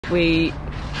we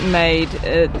made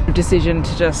a decision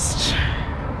to just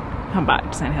come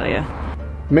back to St Helier.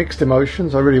 Mixed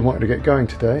emotions. I really wanted to get going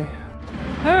today.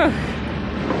 Oh.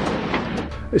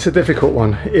 It's a difficult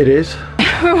one. It is.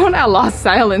 We want our last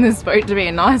sail in this boat to be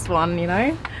a nice one, you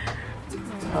know?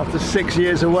 After 6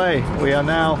 years away, we are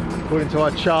now, according to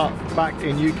our chart, back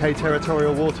in UK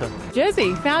territorial water.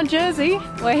 Jersey, found Jersey.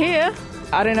 We're here.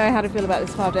 I don't know how to feel about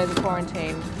this 5 days of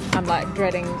quarantine. I'm like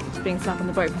dreading being stuck on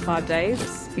the boat for 5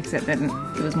 days, except then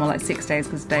it was more like 6 days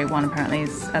because day one apparently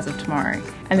is as of tomorrow.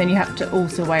 And then you have to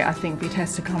also wait, I think, for your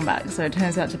test to come back. So it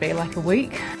turns out to be like a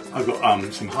week. I've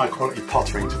got some high quality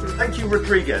pottering to do. Thank you,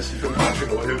 Rodriguez, from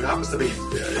Portugal, who happens to be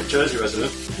a Jersey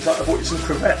resident. He's like, I bought you some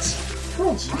crevettes.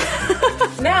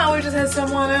 Now we just had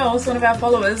someone else, one of our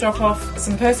followers, drop off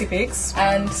some Percy pics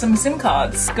and some SIM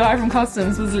cards. Guy from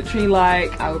Customs was literally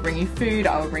like, I will bring you food,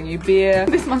 I will bring you beer.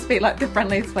 This must be like the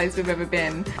friendliest place we've ever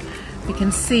been. We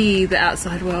can see the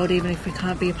outside world even if we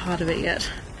can't be a part of it yet.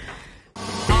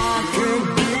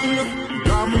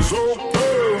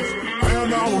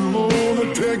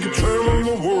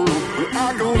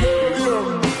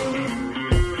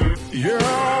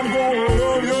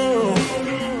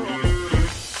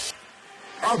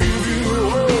 I'll give you the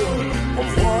whole of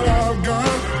what I've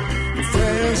got. The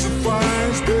fancy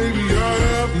finds, baby, I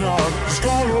have not. Just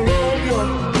gonna love you.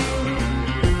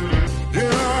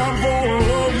 Yeah, I'm gonna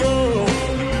love you.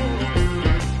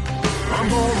 I'm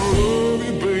gonna love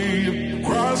you, baby.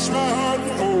 Cross my heart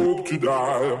and hope to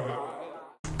die.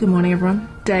 Good morning, everyone.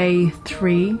 Day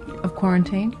 3 of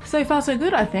quarantine. So far so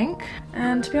good, I think.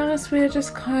 And to be honest, we're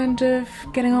just kind of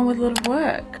getting on with a lot of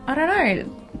work. I don't know,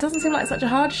 it doesn't seem like such a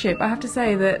hardship. I have to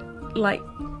say that, like,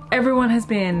 everyone has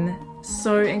been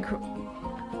so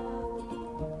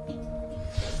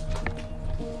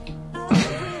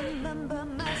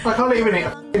I can't even eat a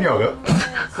f***ing yogurt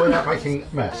without making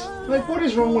a mess. Like, what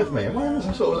is wrong with me? Am I in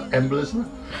some sort of embolism?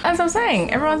 As I'm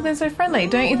saying, everyone's been so friendly.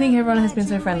 Don't you think everyone has been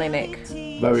so friendly, Nick?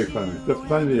 Very friendly. The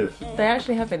friendliest. They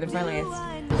actually have been the friendliest.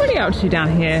 What are you up to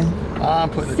down here? I'm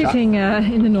putting Sitting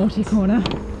in the naughty corner.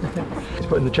 He's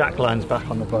putting the jack lines back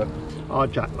on the boat. Our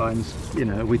jack lines, you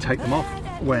know, we take them off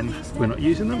when we're not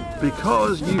using them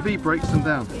because UV breaks them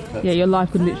down. Yeah, your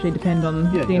life could literally depend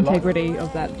on the integrity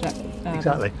of that jack.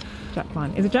 Exactly. Jack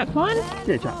line. Is it jack line?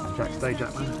 Yeah, jack line, jack stay,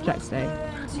 jack line. Jack stay.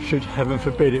 Should heaven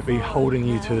forbid it be holding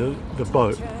you to the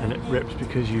boat and it rips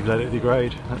because you've let it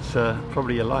degrade, that's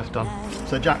probably your life done.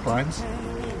 So jack lines.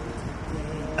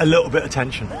 A little bit of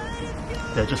tension.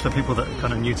 Yeah, just for people that are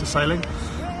kind of new to sailing.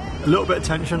 A little bit of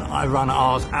tension. I run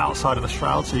ours outside of the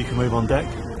shroud so you can move on deck.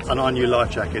 And our new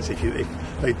life jackets, if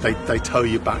they tow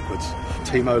you backwards.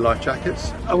 Timo life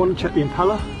jackets. I want to check the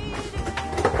impeller.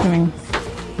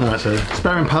 No, it's a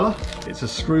spare impeller. It's a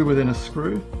screw within a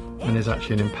screw, and there's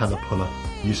actually an impeller puller.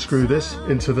 You screw this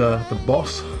into the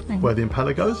boss where the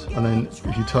impeller goes, and then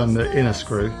if you turn the inner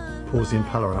screw, pulls the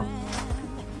impeller out.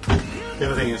 The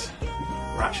other thing is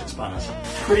ratchet spanners.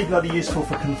 Pretty bloody useful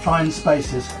for confined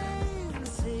spaces.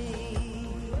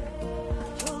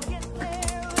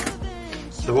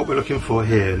 So what we're looking for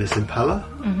here in this impeller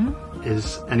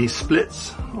is any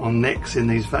splits or nicks in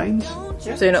these vanes.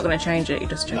 So you're not going to change it, you're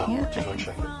just checking it? Just want to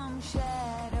check it.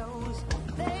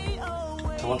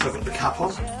 So once I've got the cap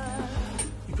on,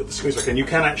 you put the screws back in. You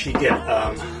can actually get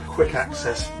quick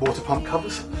access water pump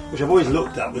covers, which I've always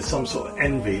looked at with some sort of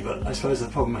envy, but I suppose the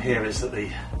problem here is that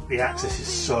the access is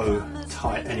so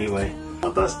tight anyway.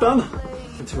 But that's done.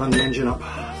 To run the engine up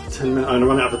for 10 minutes. I'm going to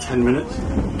run it up for 10 minutes.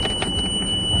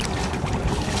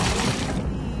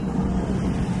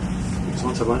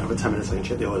 Once I run it over 10 minutes, I can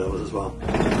check the oil levels as well.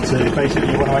 So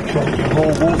basically you want to make sure that your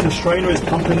whole water strainer is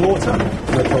pumping water.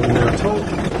 No problem there at all. You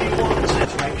want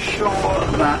to make sure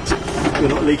that you're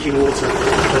not leaking water.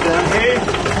 So down here,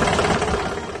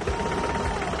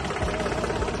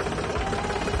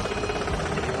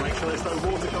 you want to make sure there's no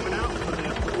water coming out from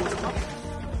the water pump.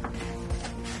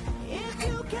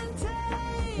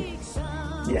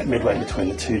 Yeah, midway between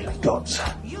the two dots.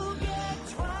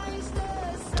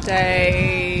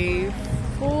 Day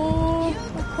 4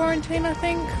 of quarantine, I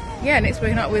think. Yeah, Nick's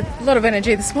waking up with a lot of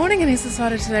energy this morning and he's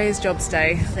decided today is jobs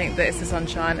day. I think that it's the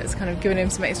sunshine that's kind of given him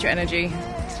some extra energy.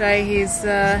 Today he's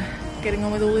getting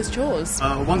on with all his chores.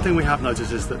 One thing we have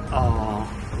noticed is that our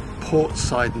port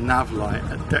side nav light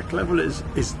at deck level is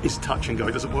touch and go.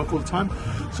 It doesn't work all the time.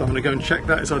 So I'm going to go and check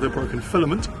that. It's either a broken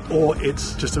filament or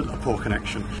it's just a poor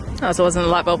connection. Oh, so it wasn't a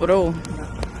light bulb at all.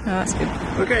 Oh, that's good.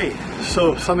 Okay,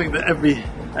 so something that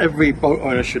every boat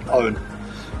owner should own: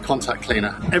 contact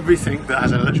cleaner. Everything that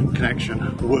has an electrical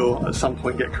connection will at some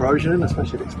point get corrosion in,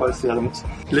 especially if exposed to the elements.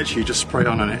 Literally just spray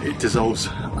on it, it dissolves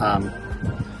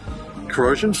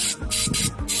corrosion.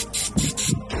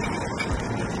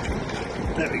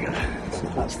 There we go.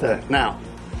 That's there. Now,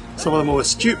 some of the more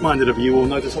astute-minded of you will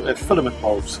notice that they're filament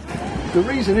bulbs. The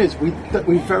reason is that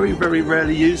we very, very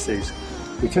rarely use these.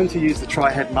 We tend to use the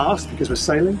tri-head mast because we're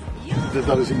sailing.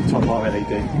 Those at the top are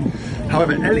LED.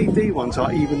 However, LED ones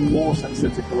are even more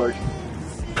sensitive to corrosion.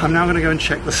 I'm now going to go and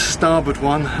check the starboard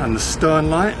one and the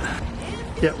stern light.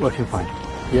 Yeah, working fine.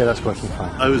 Yeah, that's working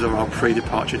fine. Those are our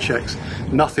pre-departure checks.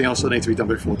 Nothing else that needs to be done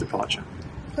before departure.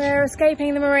 We're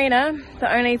escaping the marina,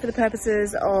 but only for the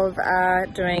purposes of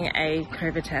doing a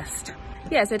COVID test.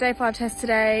 Yeah, so day 5 test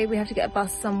today. We have to get a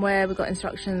bus somewhere. We've got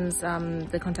instructions.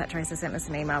 The contact tracer sent us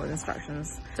an email with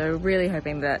instructions. So we're really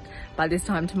hoping that by this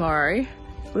time tomorrow,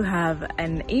 we'll have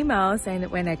an email saying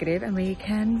that we're negative and we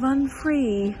can run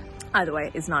free. Either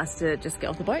way, it's nice to just get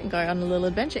off the boat and go on a little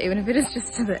adventure, even if it is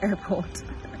just to the airport,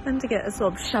 and to get a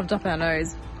swab shoved up our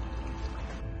nose.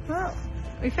 Well,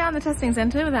 we found the testing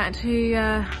centre without too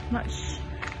much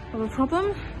of a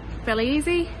problem. Fairly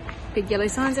easy, big yellow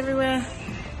signs everywhere.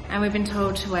 And we've been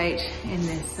told to wait in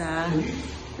this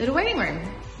little waiting room.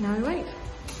 Now we wait.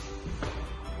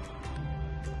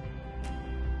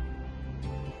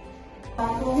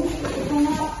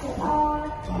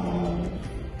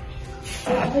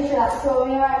 So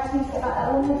when you're out, can you sit back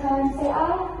that one more time and say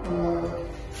okay?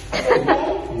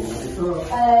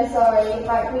 Sorry.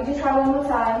 Right, can we just try one more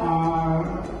time?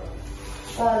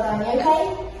 Well done, you okay?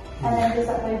 And then just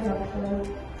like open up for them.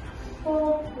 4,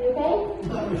 you okay?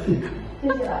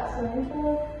 Just relax. 4,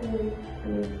 3,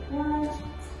 2, 1.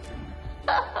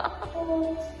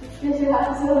 4, just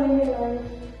relax. 3,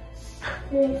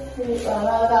 2, 1.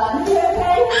 Well done. You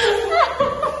okay?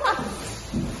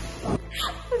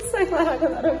 I'm so glad I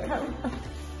got that on camera.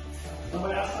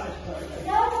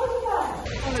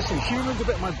 Honestly, humans a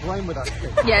bit my brain with that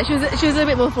thing. Yeah, she was a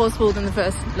bit more forceful than the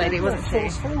first lady, wasn't she?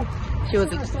 Forceful? She was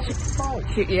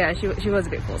she was a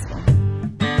bit forceful.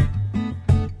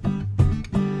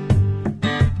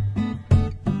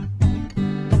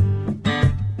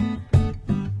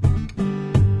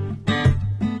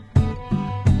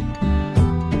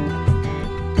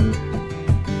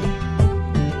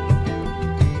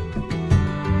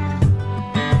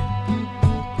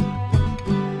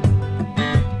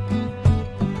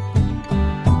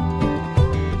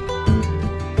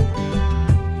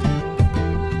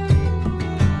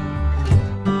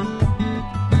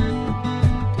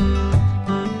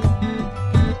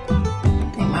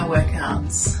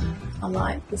 I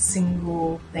like the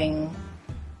single thing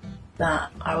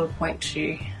that I would point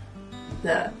to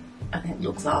that I think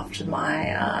looks after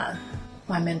my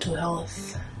my mental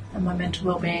health and my mental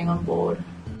well-being on board.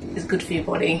 It's good for your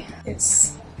body.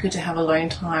 It's good to have alone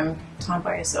time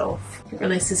by yourself. It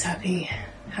releases happy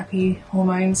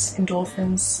hormones,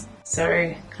 endorphins.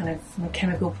 So kind of from a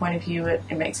chemical point of view,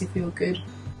 it makes you feel good,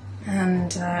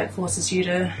 and it forces you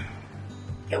to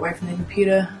get away from the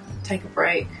computer, take a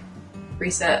break,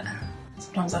 reset.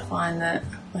 Sometimes I find that,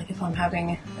 like, if I'm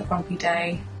having a grumpy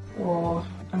day or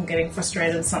I'm getting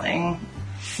frustrated with something,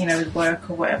 you know, with work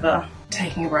or whatever,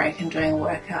 taking a break and doing a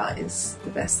workout is the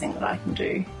best thing that I can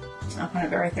do. I find it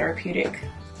very therapeutic.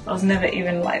 I was never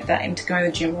even like that into going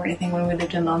to the gym or anything when we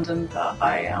lived in London, but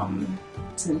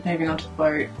since moving onto the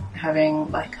boat, having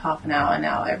like half an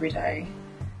hour every day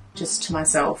just to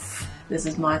myself. This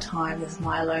is my time, this is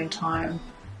my alone time.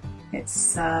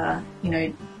 It's, you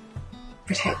know,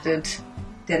 protected,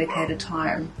 dedicated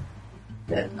time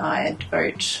that I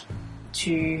devote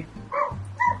to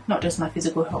not just my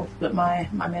physical health, but my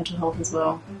mental health as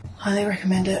well. Highly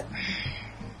recommend it.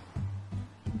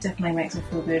 It definitely makes me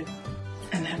feel good,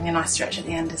 and having a nice stretch at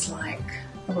the end is like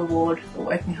a reward for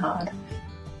working hard.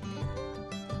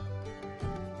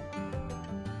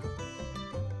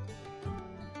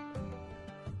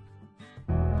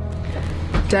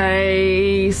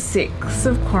 Day 6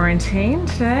 of quarantine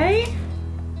today.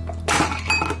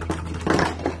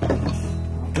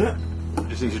 I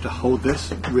just need you to hold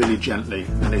this really gently.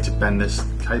 I need to bend this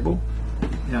cable.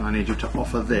 Yeah, and I need you to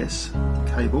offer this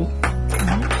cable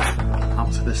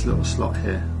up to this little slot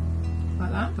here.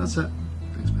 Like that? That's it.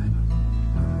 Thanks, babe.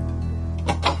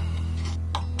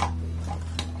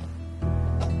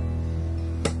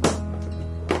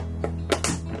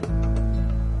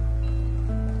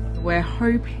 We're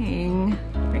hoping,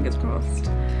 fingers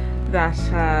crossed, that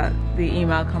the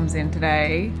email comes in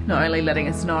today, not only letting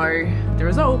us know the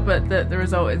result, but that the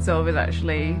result itself is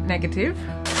actually negative.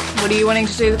 What are you wanting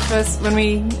to do first when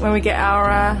we get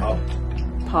our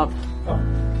pub?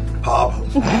 Pub.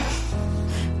 You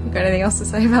got anything else to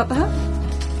say about that?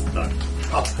 No.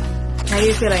 Pub. How are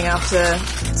you feeling after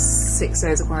 6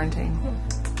 days of quarantine?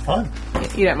 Fine.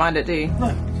 You don't mind it, do you? No,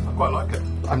 I quite like it.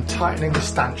 I'm tightening the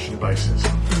stanchion bases.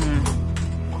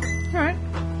 Alright.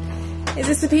 Is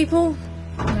this the people?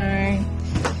 No.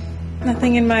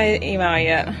 Nothing in my email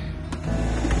yet.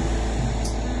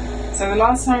 So the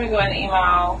last time we got an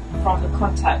email from the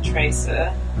contact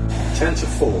tracer, 10 to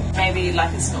 4. maybe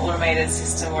like it's an automated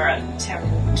system where at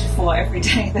 10 to 4 every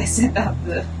day they send out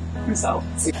the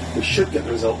results. We should get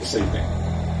the result this evening.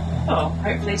 Oh,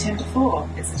 hopefully 10 to 4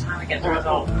 is the time we get the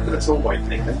result. Let's all wait, I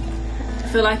think. I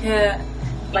feel like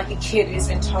a kid who's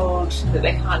been told that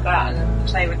they can't go out and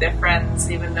play with their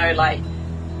friends, even though like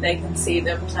they can see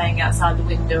them playing outside the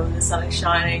window and the sun is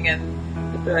shining and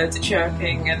the birds are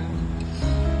chirping, and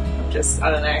just,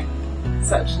 I don't know,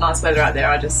 such nice weather out there.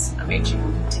 I'm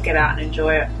itching to get out and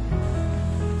enjoy it.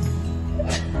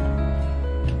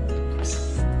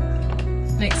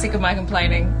 Nick's sick of my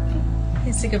complaining.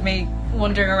 He's sick of me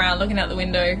wandering around looking out the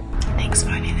window. Nick's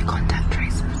phoning the contact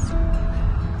tracers.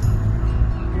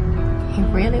 He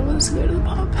really wants to go to the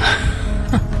pub.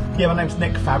 Yeah, my name's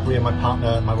Nick Fabry and my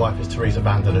partner, my wife is Teresa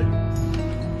Vanderloo.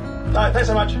 Alright, thanks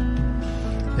so much.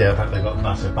 Yeah, in fact they've got a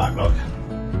massive backlog.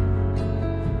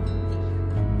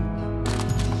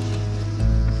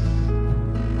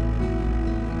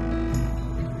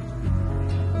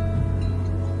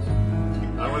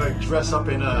 I'm going to dress up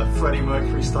in a Freddie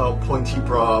Mercury style pointy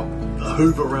bra,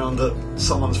 hoover around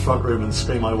someone's front room and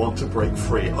scream I want to break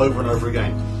free over and over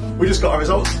again. We just got our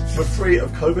results. We're free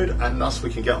of COVID and thus we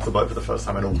can get off the boat for the first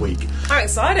time in a week. I'm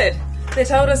excited. They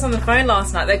told us on the phone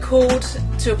last night. They called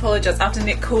to apologise after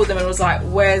Nick called them and was like,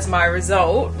 "Where's my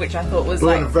result?" Which I thought was We're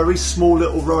like in a very small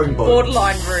little rowing boat.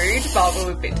 borderline rude, but we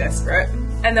were a bit desperate.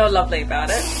 And they were lovely about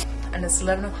it. And it's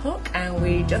 11 o'clock and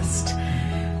we just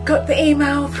got the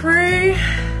email through.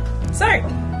 So,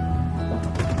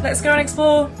 let's go and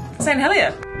explore St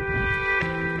Helier.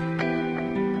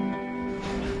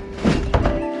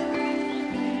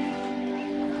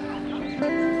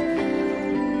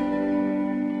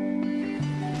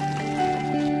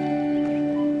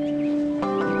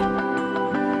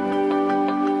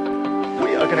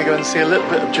 Going to go and see a little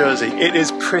bit of Jersey. It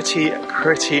is pretty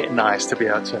nice to be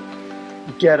able to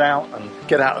get out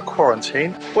of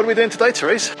quarantine. What are we doing today,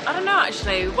 Therese? I don't know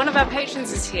actually. One of our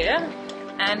patrons is here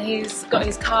and he's got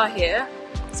his car here.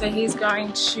 So he's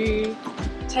going to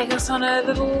take us on a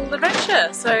little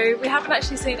adventure. So we haven't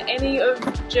actually seen any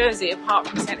of Jersey apart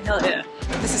from St Helier.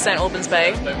 This is St Albans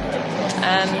Bay.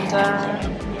 And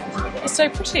it's so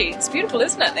pretty. It's beautiful,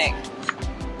 isn't it, Nick?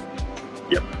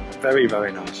 Yep, very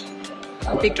nice.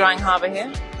 A big drying harbour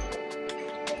here.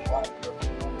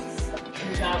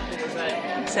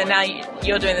 So now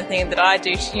you're doing the thing that I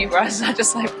do to you, Russ. I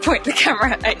just like point the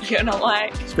camera at you and I'm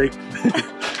like, speak.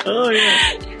 Oh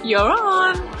yeah. You're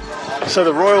on. So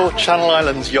the Royal Channel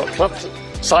Islands Yacht Club,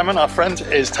 Simon, our friend,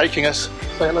 is taking us.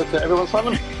 Say hello to everyone,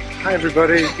 Simon. Hi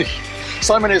everybody.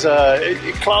 Simon is a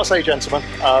Class A gentleman.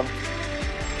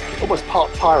 Almost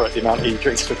part pirate, the amount he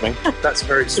drinks with me. That's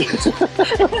very sweet.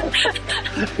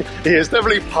 He is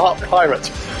definitely part pirate.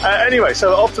 Anyway,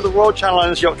 so off to the Royal Channel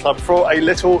Islands Yacht Club for a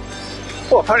little...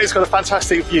 Well, apparently it's got a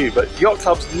fantastic view, but yacht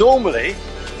clubs normally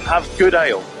have good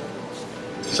ale.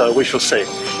 So we shall see.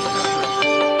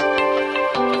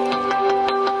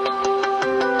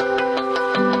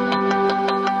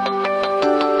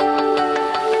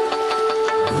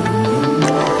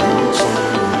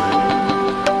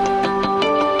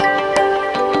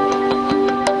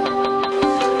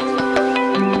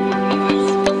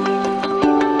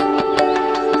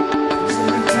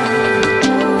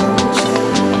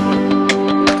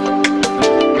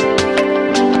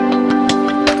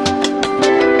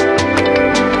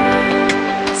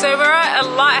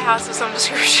 Of some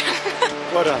description.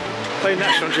 Well done. Play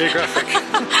National Geographic.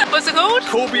 What's it called?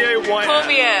 Corbier White.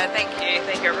 Corbier, thank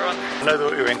you everyone. I know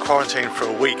that we were in quarantine for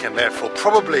a week and therefore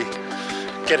probably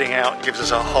getting out gives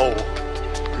us a whole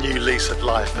new lease of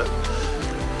life, but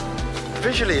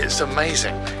visually it's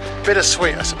amazing.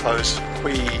 Bittersweet, I suppose.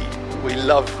 We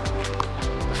love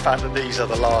the fact that these are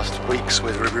the last weeks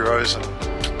with Ruby Rose, and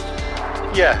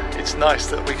yeah, it's nice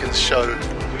that we can show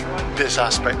this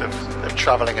aspect of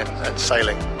travelling and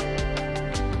sailing.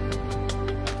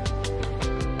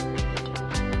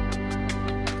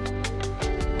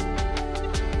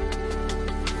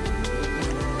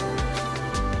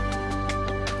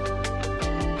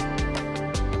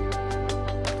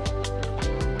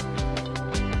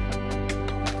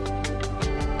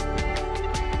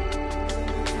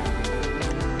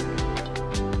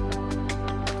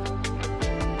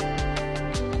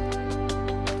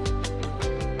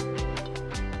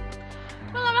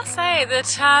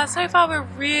 That so far we're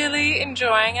really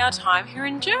enjoying our time here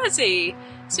in Jersey.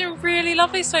 It's been really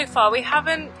lovely so far. We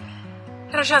haven't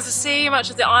had a chance to see much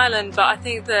of the island, but I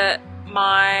think that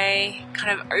my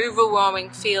kind of overwhelming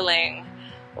feeling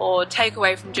or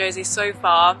takeaway from Jersey so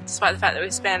far, despite the fact that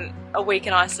we've spent a week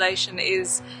in isolation,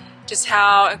 is just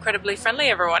how incredibly friendly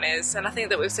everyone is. And I think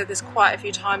that we've said this quite a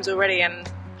few times already,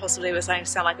 and possibly we're starting to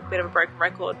sound like a bit of a broken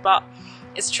record, but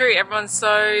it's true. Everyone's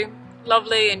so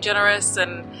lovely and generous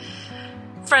and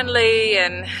friendly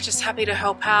and just happy to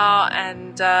help out.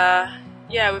 And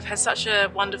yeah, we've had such a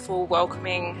wonderful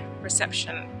welcoming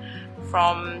reception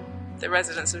from the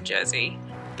residents of Jersey.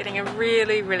 Getting a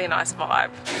really, really nice vibe.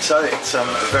 So it's a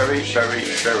very, very,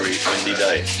 very windy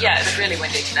day. Yeah, it's really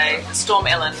windy today. Storm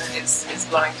Ellen is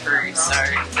blowing through, so...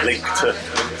 Link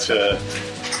to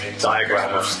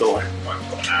diagram of storm.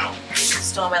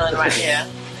 Storm Ellen right here.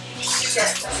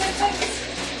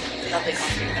 Lovely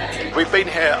coffee. We've been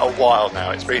here a while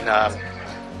now. It's been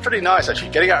pretty nice actually.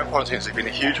 Getting out of quarantine has been a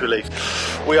huge relief.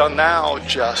 We are now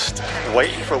just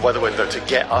waiting for a weather window to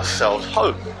get ourselves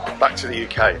home, back to the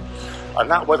UK. And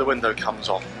that weather window comes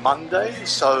on Monday,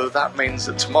 so that means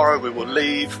that tomorrow we will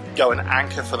leave, go and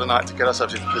anchor for the night to get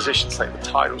ourselves in position to take the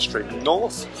tidal stream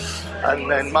north,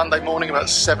 and then Monday morning about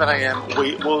 7 AM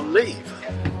we will leave.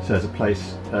 So there's a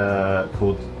place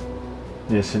called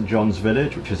near St John's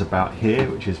Village, which is about here,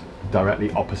 which is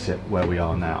directly opposite where we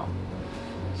are now.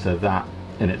 So that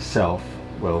in itself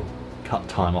will cut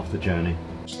time off the journey.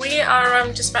 We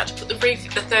are just about to put the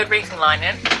third reefing line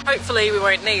in. Hopefully we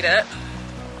won't need it.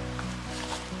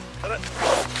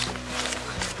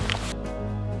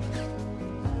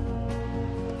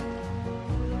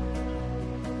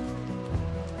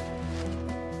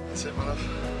 That's it, my love.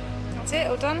 That's it,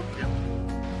 all done?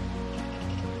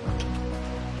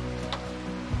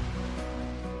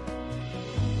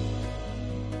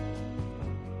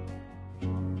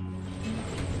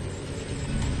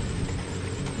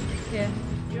 Yeah.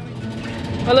 Yeah.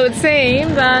 Well, it would seem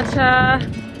that,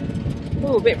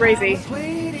 ooh, a bit breezy,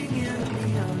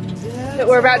 that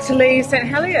we're about to leave St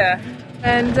Helier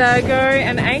and go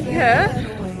and anchor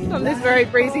on this very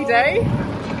breezy day.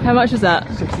 How much was that?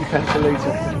 60 pence a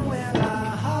litre.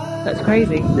 That's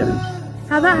crazy. Yeah.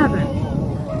 How'd that happen?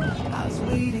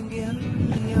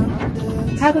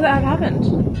 How could that have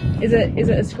happened? Is it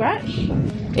a scratch?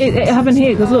 It happened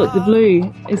here because look, the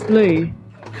blue is blue.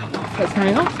 That's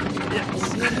coming off.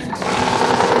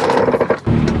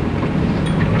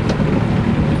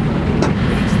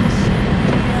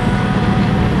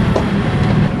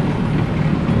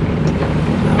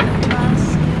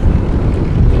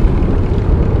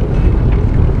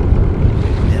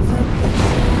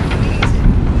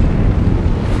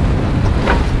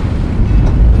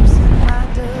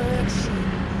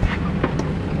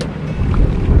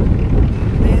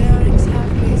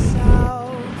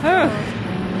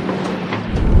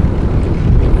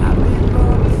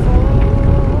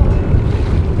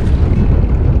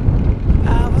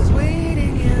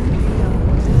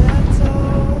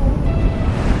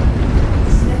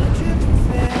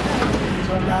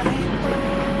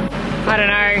 I don't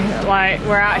know, like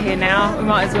we're out here now, we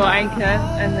might as well anchor,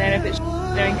 and then if it's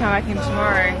then we can come back in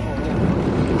tomorrow.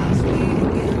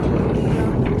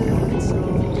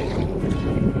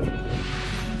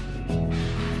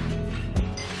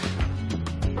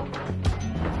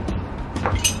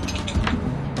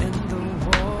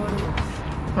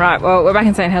 Right, well we're back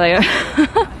in St Helier.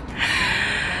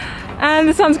 And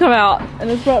the sun's come out and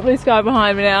there's bright blue sky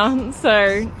behind me now,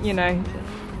 so you know,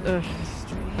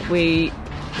 we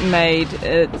made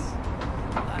a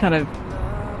kind of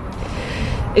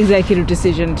executive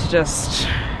decision to just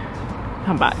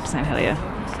come back to St Helier.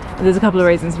 There's a couple of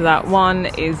reasons for that. One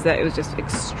is that it was just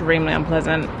extremely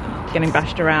unpleasant getting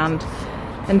bashed around,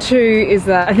 and two is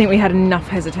that I think we had enough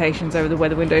hesitations over the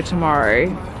weather window tomorrow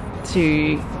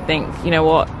to think, you know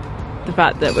what, the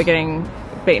fact that we're getting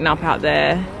beaten up out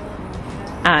there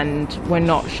and we're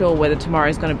not sure whether tomorrow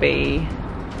is going to be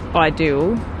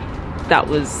ideal, that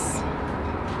was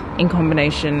in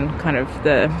combination kind of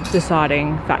the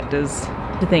deciding factors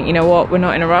to think, you know what, we're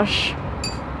not in a rush,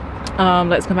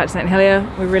 let's come back to St Helier.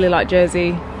 We really like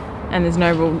Jersey and there's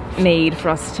no real need for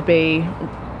us to be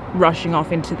rushing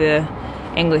off into the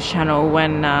English Channel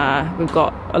when we've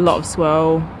got a lot of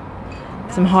swirl,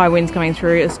 some high winds coming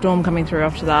through, a storm coming through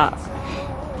after that,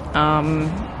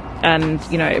 and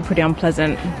you know, a pretty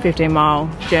unpleasant 15-mile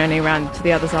journey around to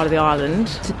the other side of the island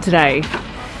today.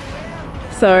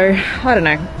 So I don't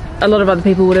know, a lot of other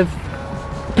people would have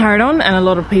carried on and a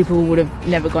lot of people would have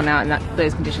never gone out in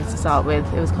those conditions to start with.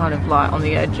 It was kind of like on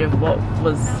the edge of what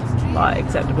was like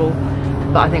acceptable,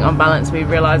 but I think on balance we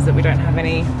realised that we don't have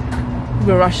any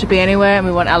real rush to be anywhere, and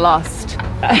we want our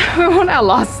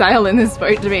last sail in this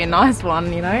boat to be a nice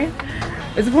one, you know.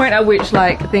 There's a point at which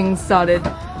like things started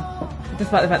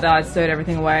despite the fact that I'd stowed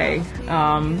everything away,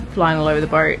 flying all over the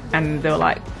boat, and there were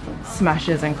like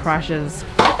smashes and crashes.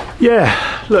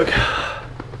 Yeah, look,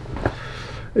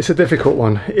 it's a difficult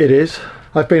one. It is.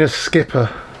 I've been a skipper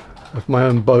of my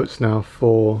own boats now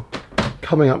for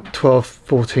coming up 12,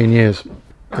 14 years,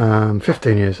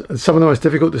 15 years. And some of the most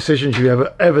difficult decisions you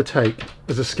ever take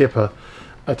as a skipper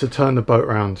are to turn the boat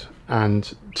around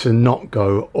and to not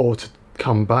go or to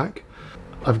come back.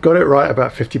 I've got it right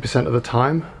about 50% of the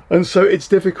time. And so it's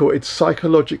difficult. It's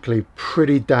psychologically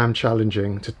pretty damn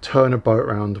challenging to turn a boat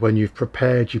around when you've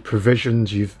prepared, you've provisioned,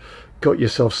 you've got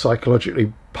yourself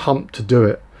psychologically pumped to do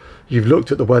it. You've looked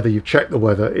at the weather, you've checked the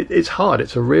weather. It's hard.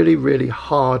 It's a really, really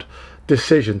hard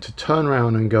decision to turn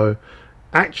around and go,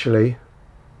 actually,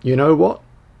 you know what?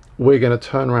 We're going to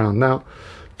turn around. Now,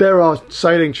 there are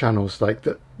sailing channels like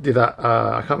that.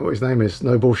 I can't remember what his name is.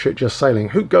 No Bullshit, Just Sailing.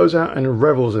 Who goes out and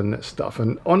revels in this stuff?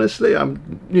 And honestly,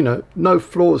 no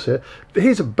flaws here.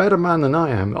 He's a better man than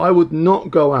I am. I would not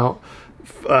go out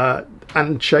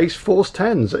and chase force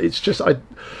 10s. It's just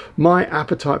my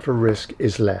appetite for risk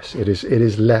is less. It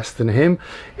is less than him.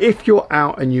 If you're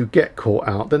out and you get caught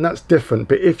out, then that's different.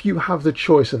 But if you have the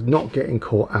choice of not getting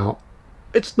caught out,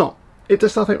 it's not.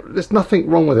 There's nothing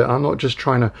wrong with it. I'm not just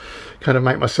trying to kind of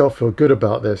make myself feel good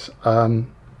about this.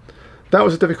 That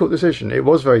was a difficult decision. It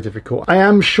was very difficult. I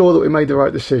am sure that we made the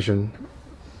right decision,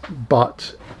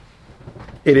 but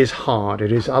it is hard.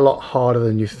 It is a lot harder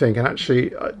than you think. And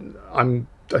actually,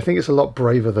 I think it's a lot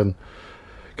braver than,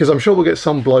 because I'm sure we'll get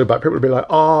some blowback. People will be like,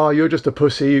 "Oh, you're just a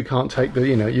pussy. You can't take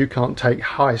you can't take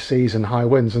high seas and high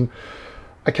winds." And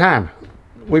I can.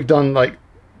 We've done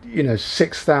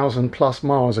 6,000 plus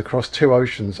miles across 2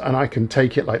 oceans, and I can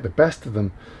take it like the best of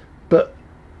them. But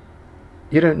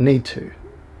you don't need to.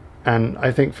 And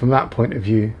I think from that point of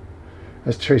view,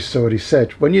 as Teresa's already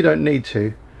said, when you don't need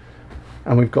to,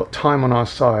 and we've got time on our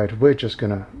side, we're just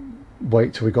going to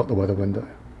wait till we got the weather window.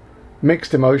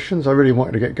 Mixed emotions. I really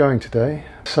wanted to get going today.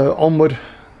 So onward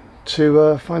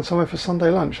to find somewhere for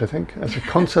Sunday lunch, I think, as a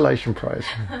consolation prize.